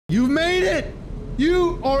You've made it!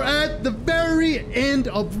 You are at the very end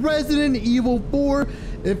of Resident Evil 4.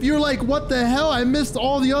 If you're like, what the hell? I missed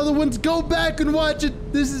all the other ones. Go back and watch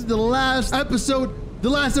it. This is the last episode. The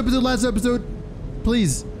last episode.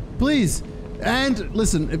 Please, please. And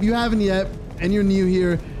listen, if you haven't yet and you're new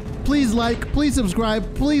here, please like, please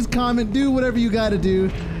subscribe, please comment, do whatever you gotta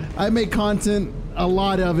do. I make content, a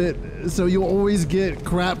lot of it, so you'll always get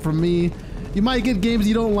crap from me. You might get games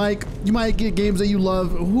you don't like. You might get games that you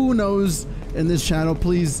love. Who knows? In this channel,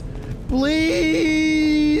 please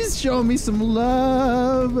show me some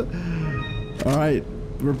love. All right,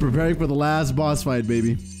 we're preparing for the last boss fight,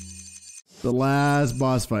 baby. The last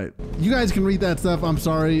boss fight. You guys can read that stuff. I'm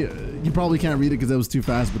sorry, you probably can't read it because it was too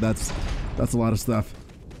fast, but that's a lot of stuff.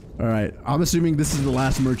 All right, I'm assuming this is the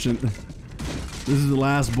last merchant. This is the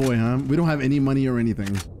last boy, huh? We don't have any money or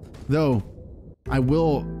anything, though. I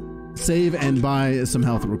will save and buy some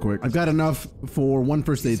health real quick. I've got enough for one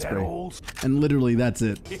first aid spray. And literally that's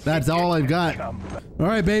it. That's all I've got. All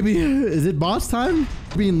right, baby. Is it boss time?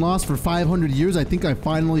 Being lost for 500 years, I think I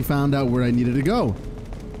finally found out where I needed to go.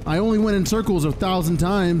 I only went in circles 1,000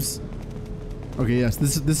 times. Okay, yes,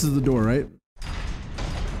 this is the door, right?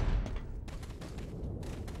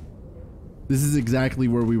 This is exactly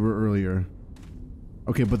where we were earlier.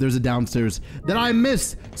 Okay, but there's a downstairs that I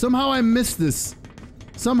missed. Somehow I missed this.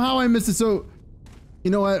 Somehow I missed it. So,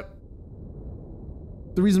 you know what?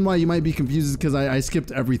 The reason why you might be confused is because I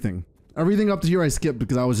skipped everything. Everything up to here I skipped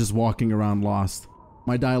because I was just walking around lost.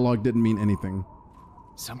 My dialogue didn't mean anything.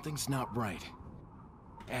 Something's not right.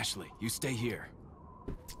 Ashley, you stay here.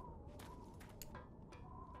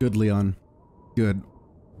 Good, Leon. Good.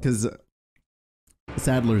 Because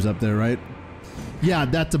Sadler's up there, right? Yeah,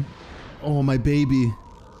 that's a... Oh, my baby.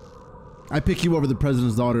 I pick you over the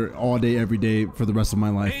president's daughter all day, every day for the rest of my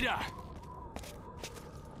life.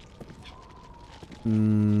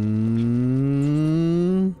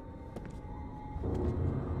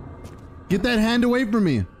 Get that hand away from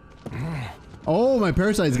me. Oh, my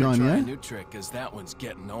parasite's gone, try yeah? a new trick, cause that one's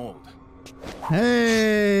getting old.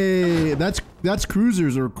 Hey, that's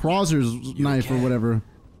Cruiser's or Crosser's knife or whatever.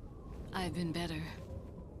 I've been better.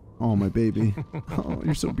 Oh, my baby. Oh,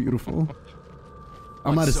 you're so beautiful.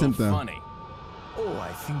 I'm not a simp though. Funny? Oh,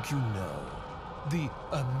 I think you know. The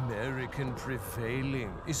American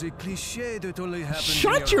prevailing is a cliche that only happens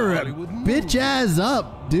Shut in your Hollywood bitch movies. ass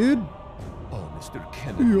up, dude. Oh, Mr.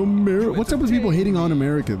 Kennedy. What's up with people hating on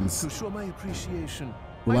Americans? To show my appreciation,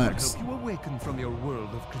 Relax. I will help you awaken from your world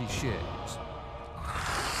of cliches.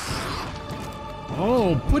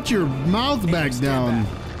 Oh, put your mouth back down.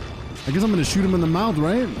 I guess I'm gonna shoot him in the mouth,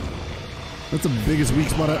 right? That's the biggest weak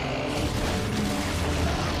spot.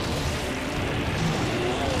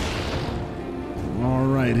 All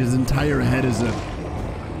right, his entire head is a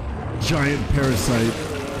giant parasite.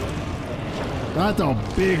 That's a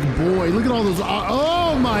big boy. Look at all those.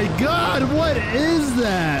 Oh my God, what is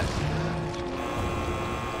that?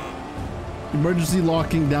 Emergency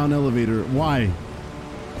locking down elevator. Why?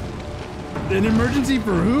 An emergency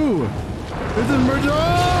for who? It's an emergency.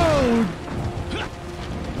 Oh!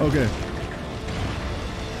 Okay.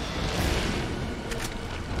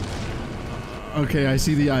 Okay, I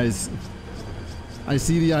see the eyes. I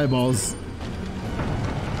see the eyeballs.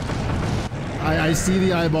 I see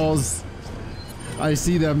the eyeballs. I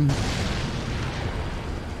see them.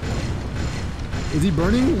 Is he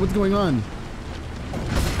burning? What's going on?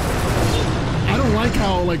 I don't like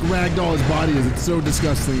how like ragdoll his body is. It's so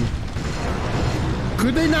disgusting.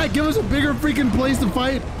 Could they not give us a bigger freaking place to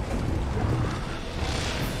fight?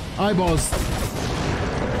 Eyeballs.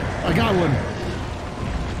 I got one.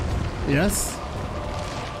 Yes.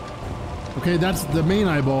 Okay, that's the main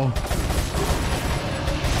eyeball.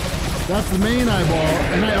 That's the main eyeball,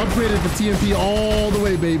 and I upgraded the TMP all the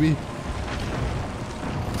way, baby.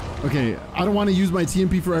 Okay, I don't want to use my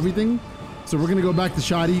TMP for everything, so we're gonna go back to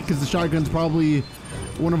Shoddy, because the shotgun's probably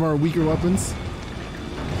one of our weaker weapons.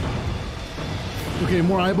 Okay,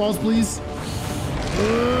 more eyeballs, please.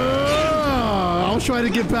 I'll try to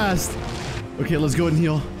get past. Okay, let's go and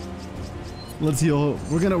heal. Let's heal.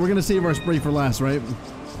 We're gonna save our spray for last, right?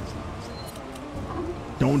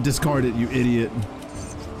 Don't discard it, you idiot.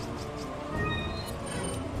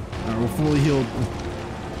 Alright, we're fully healed.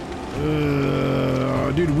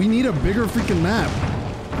 Dude, we need a bigger freaking map.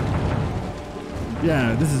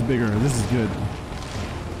 Yeah, this is bigger. This is good.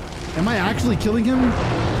 Am I actually killing him?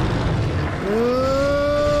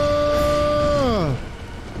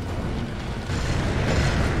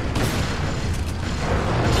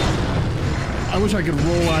 I wish I could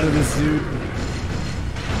roll out of this, dude.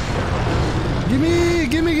 Gimme!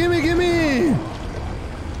 Gimme! Gimme! Gimme!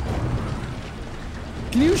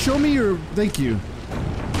 Can you show me your... Thank you.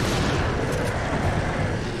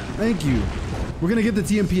 Thank you. We're gonna get the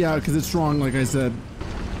TMP out because it's strong, like I said.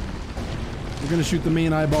 We're gonna shoot the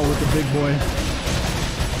main eyeball with the big boy.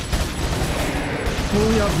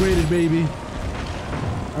 Fully upgraded, baby.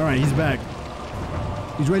 Alright, he's back.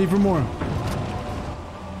 He's ready for more.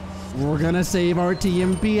 We're gonna save our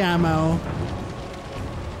TMP ammo.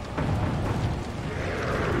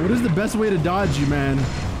 What is the best way to dodge you, man?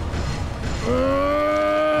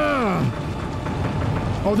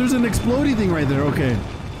 Oh, there's an exploding thing right there. Okay.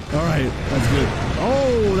 Alright, that's good.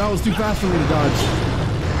 Oh, that was too fast for me to dodge.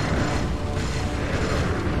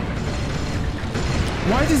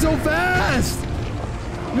 Why is he so fast?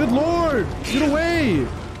 Good lord! Get away!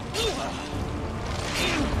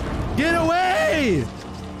 Get away!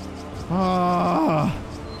 Ah.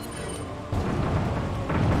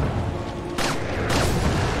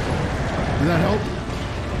 Did that help?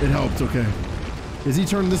 It helped, okay. Is he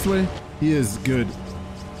turning this way? He is, good.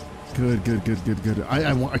 Good.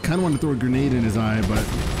 I kind of want to throw a grenade in his eye, but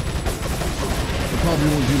it probably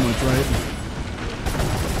won't do much, right?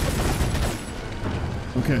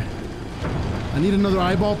 Okay. I need another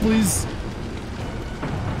eyeball, please.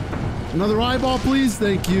 Another eyeball, please.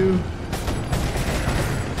 Thank you.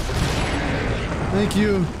 Thank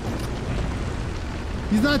you.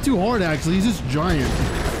 He's not too hard, actually. He's just giant.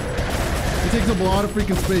 He takes up a lot of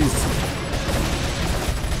freaking space.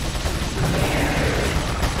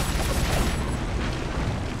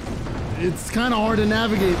 It's kind of hard to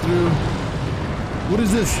navigate through. What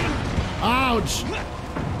is this? Ouch!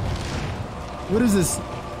 What is this?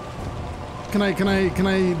 Can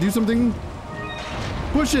I do something?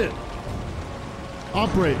 Push it!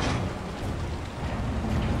 Operate.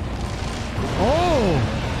 Oh!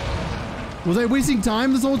 Was I wasting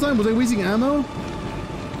time this whole time? Was I wasting ammo?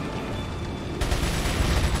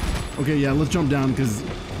 Okay, yeah, let's jump down, because...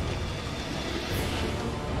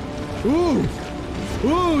 Ooh!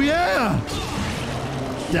 Ooh, yeah!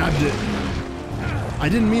 Dabbed it. I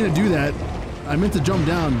didn't mean to do that. I meant to jump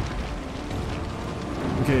down.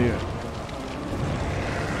 Okay.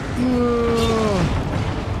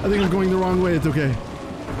 I think I'm going the wrong way. It's okay.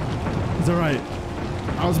 It's alright.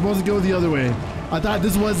 I was supposed to go the other way. I thought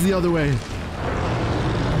this was the other way.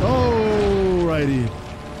 Alrighty.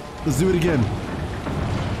 Let's do it again.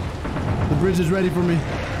 The bridge is ready for me.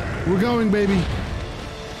 We're going, baby.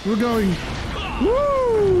 We're going.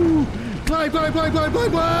 Woo! Climb,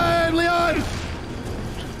 Leon!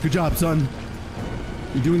 Good job, son.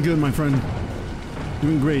 You're doing good, my friend.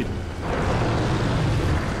 Doing great.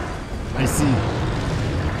 I see.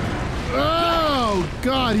 Oh,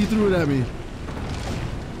 God, he threw it at me.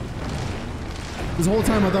 This whole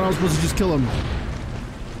time I thought I was supposed to just kill him.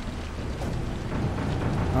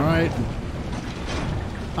 Alright.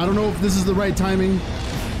 I don't know if this is the right timing.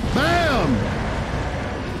 Bam!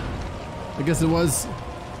 I guess it was.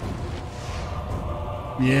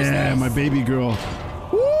 Yeah, my baby girl.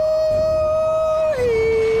 Woo!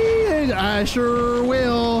 I sure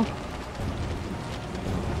will.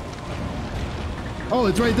 Oh,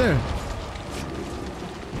 it's right there.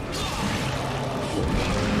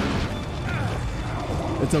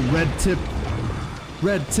 It's a red tip.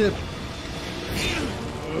 Red tip.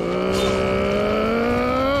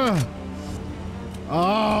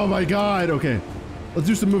 Oh my God. Okay. Let's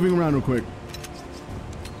do some moving around real quick.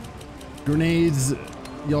 Grenades.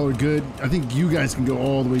 Y'all are good. I think you guys can go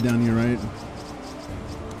all the way down here, right?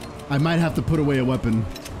 I might have to put away a weapon.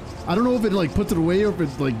 I don't know if it like puts it away or if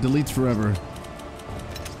it like deletes forever.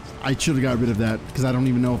 I should have got rid of that because I don't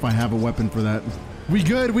even know if I have a weapon for that. We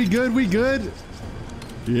good? We good? We good?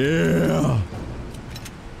 Yeah.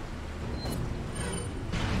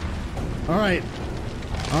 All right.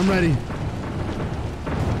 I'm ready.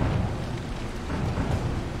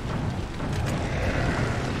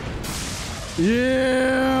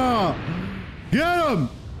 Yeah! Get him!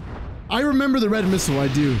 I remember the red missile, I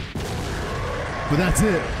do. But that's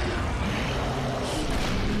it.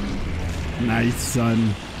 Nice,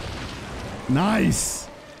 son. Nice!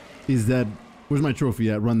 He's dead. Where's my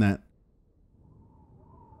trophy at? Run that.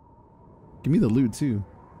 Give me the loot, too.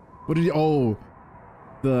 What did he... Oh.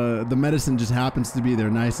 The medicine just happens to be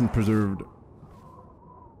there, nice and preserved.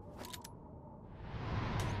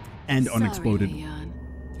 And Sorry, unexploded. Leon.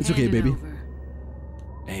 It's okay, Hand it baby. over.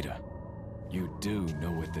 Ada, you do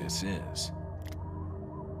know what this is.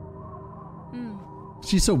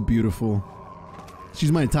 She's so beautiful.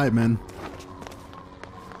 She's my type, man.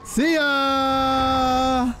 See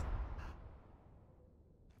ya!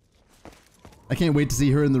 I can't wait to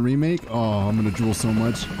see her in the remake. Oh, I'm gonna drool so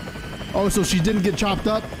much. Oh, so she didn't get chopped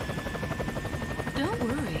up? Don't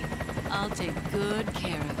worry. I'll take good care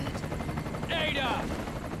ya?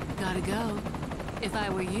 Gotta go. If I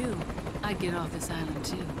were you, I'd get off this island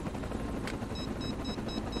too.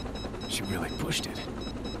 She really pushed it.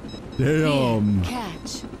 Damn. Here,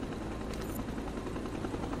 catch.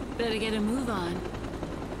 Better get a move on.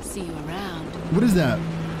 See you around. What is that?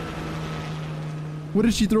 What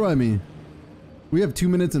did she throw at me? We have 2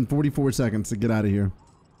 minutes and 44 seconds to get out of here.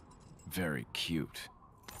 Very cute.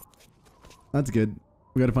 That's good.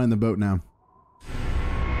 We gotta find the boat now.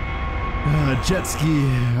 Jet ski.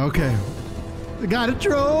 Okay. I got a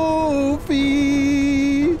trophy.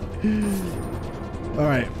 All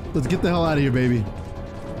right, let's get the hell out of here, baby.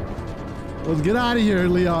 Let's get out of here,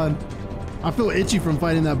 Leon. I feel itchy from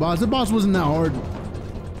fighting that boss. The boss wasn't that hard.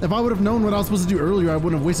 If I would have known what I was supposed to do earlier, I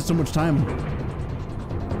wouldn't have wasted so much time.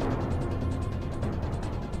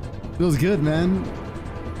 Feels good, man.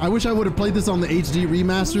 I wish I would have played this on the HD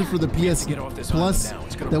remaster for the PS Plus.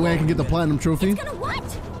 That way I can get the platinum trophy. It's gonna what?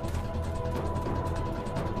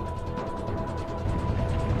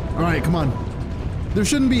 All right, come on. There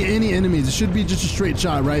shouldn't be any enemies. It should be just a straight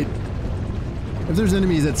shot, right? If there's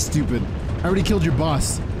enemies, that's stupid. I already killed your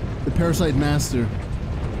boss, the Parasite Master.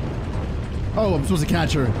 Oh, I'm supposed to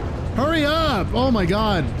catch her. Hurry up! Oh my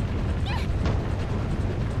god.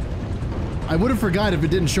 I would have forgot if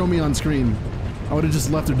it didn't show me on screen. I would have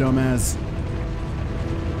just left her dumb ass.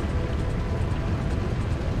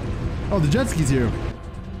 Oh, the jet ski's here.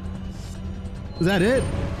 Is that it?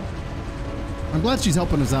 I'm glad she's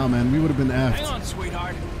helping us out, man. We would have been effed. Hang on,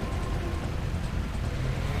 sweetheart.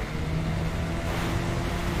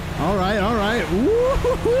 All right.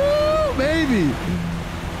 Woo-hoo-hoo, baby.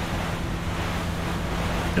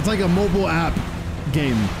 It's like a mobile app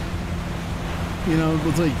game. You know,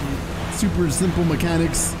 it's like super simple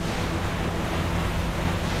mechanics.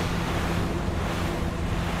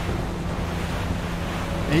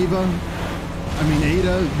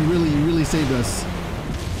 Ada, you really saved us.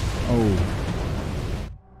 Oh.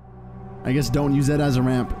 I guess don't use that as a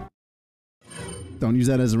ramp. Don't use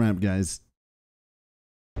that as a ramp, guys.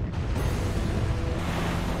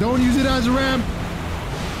 Don't use it as a ramp.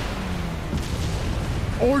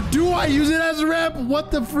 Or do I use it as a ramp?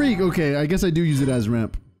 What the freak? Okay, I guess I do use it as a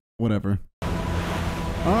ramp. Whatever. All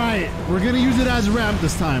right, we're gonna use it as a ramp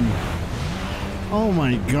this time. Oh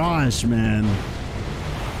my gosh, man.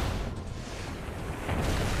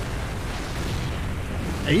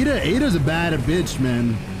 Ada's a bad bitch,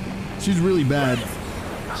 man. She's really bad.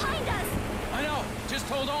 Behind us! I know. Just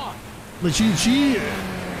hold on. But she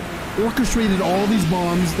orchestrated all these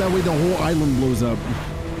bombs. That way the whole island blows up.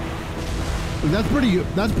 That's pretty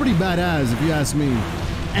badass, if you ask me.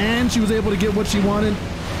 And she was able to get what she wanted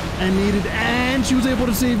and needed, and she was able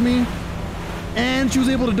to save me, and she was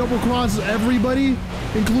able to double cross everybody,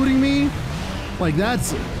 including me. Like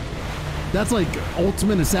that's like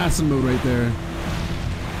ultimate assassin mode right there.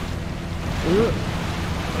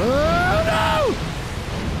 Oh no!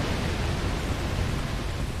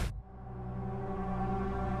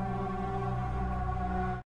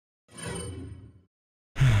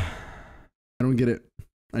 I don't get it.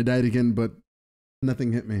 I died again, but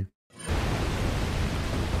nothing hit me.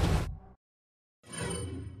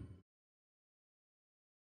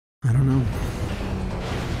 I don't know.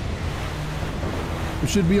 We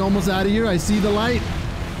should be almost out of here. I see the light.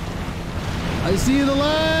 I see the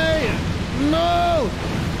light. No!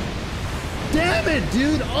 Damn it,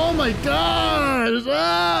 dude. Oh my gosh.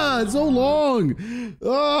 Ah, it's so long.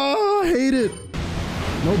 Oh, I hate it.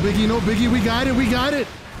 No biggie, no biggie. We got it. We got it.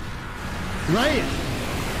 Right?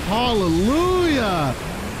 Hallelujah.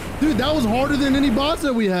 Dude, that was harder than any boss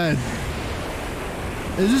that we had.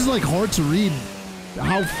 It's just like hard to read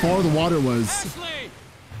how far the water was. Ashley!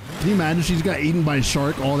 Can you imagine she's got eaten by a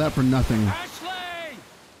shark? All that for nothing. Ashley!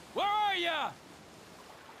 Where are ya?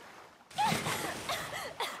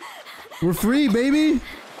 We're free, baby.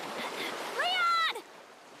 Leon!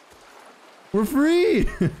 We're free.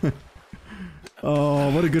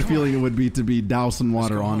 Oh, what a good feeling it would be to be doused in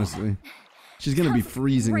water, honestly. She's gonna be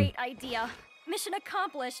freezing. Great idea. Mission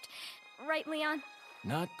accomplished. Right, Leon?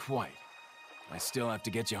 Not quite. I still have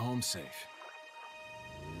to get you home safe.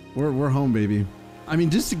 We're home, baby. I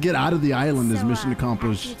mean, just to get out of the island is mission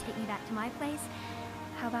accomplished. After you take me back to my place,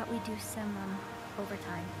 how about we do some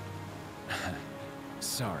overtime?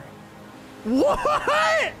 Sorry.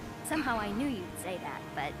 What? Somehow I knew you'd say that,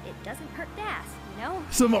 but it doesn't hurt to ask, you know?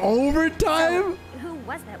 Some overtime? So, who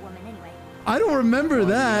was that woman anyway? I don't remember Why do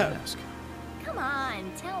you that. ask? Come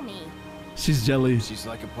on, tell me. She's jelly. She's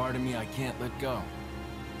like a part of me I can't let go.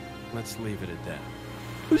 Let's leave it at that.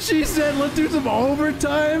 She said, let's do some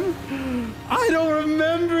overtime. I don't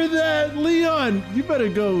remember that. Leon, you better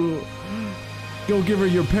go. Go give her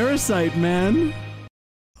your parasite, man.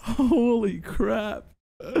 Holy crap.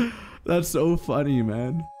 That's so funny,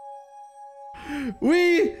 man.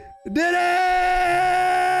 We did it!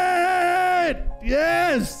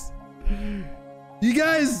 Yes! You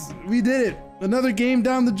guys, we did it. Another game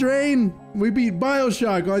down the drain. We beat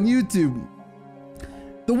BioShock on YouTube.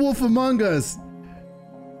 The Wolf Among Us.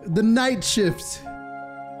 The Night Shift.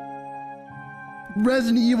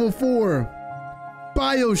 Resident Evil 4.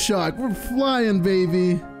 BioShock. We're flying,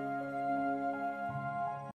 baby.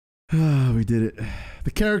 We did it.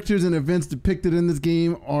 The characters and events depicted in this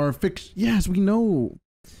game are fiction. Yes, we know.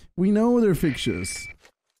 We know they're fictitious.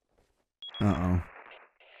 Uh-oh.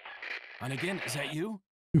 Hunnigan, is that you?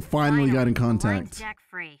 We finally got in Line's contact. Jack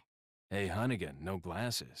free. Hey, Hunnigan, no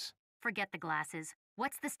glasses. Forget the glasses.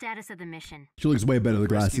 What's the status of the mission? She looks way better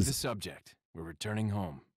with Rescue the glasses. subject. We're returning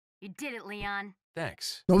home. You did it, Leon.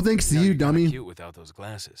 Thanks. No thanks to Now you, you're kinda dummy. Cute without those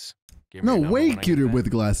glasses. Give me No, your number way when I get cuter back. with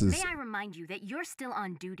glasses. May I remind you that you're still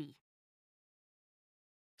on duty.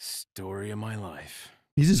 Story of my life.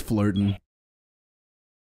 He's just flirting.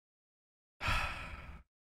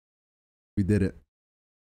 We did it.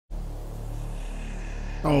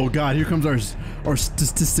 Oh god, here comes our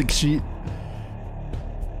statistic sheet.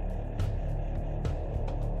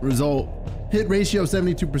 Result. Hit ratio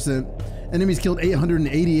 72%. Enemies killed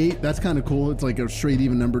 888. That's kind of cool. It's like a straight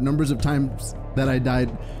even number. Numbers of times that I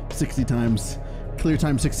died 60 times. Clear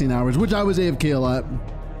time 16 hours, which I was AFK a lot.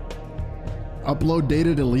 Upload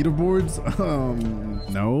data to leaderboards?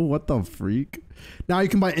 No, what the freak? Now you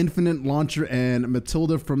can buy Infinite Launcher and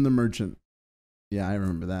Matilda from the Merchant. Yeah, I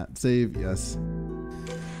remember that. Save, yes.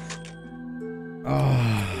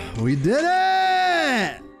 Oh, we did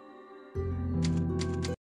it!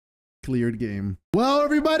 Cleared game. Well,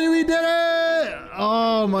 everybody, we did it!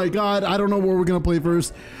 Oh my god, I don't know what we're gonna play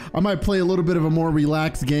first. I might play a little bit of a more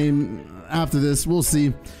relaxed game after this. We'll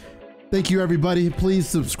see. Thank you, everybody. Please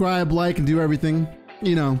subscribe, like, and do everything.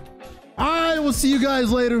 You know. I will see you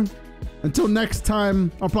guys later. Until next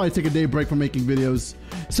time, I'll probably take a day break from making videos.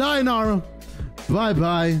 Sayonara.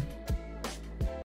 Bye-bye.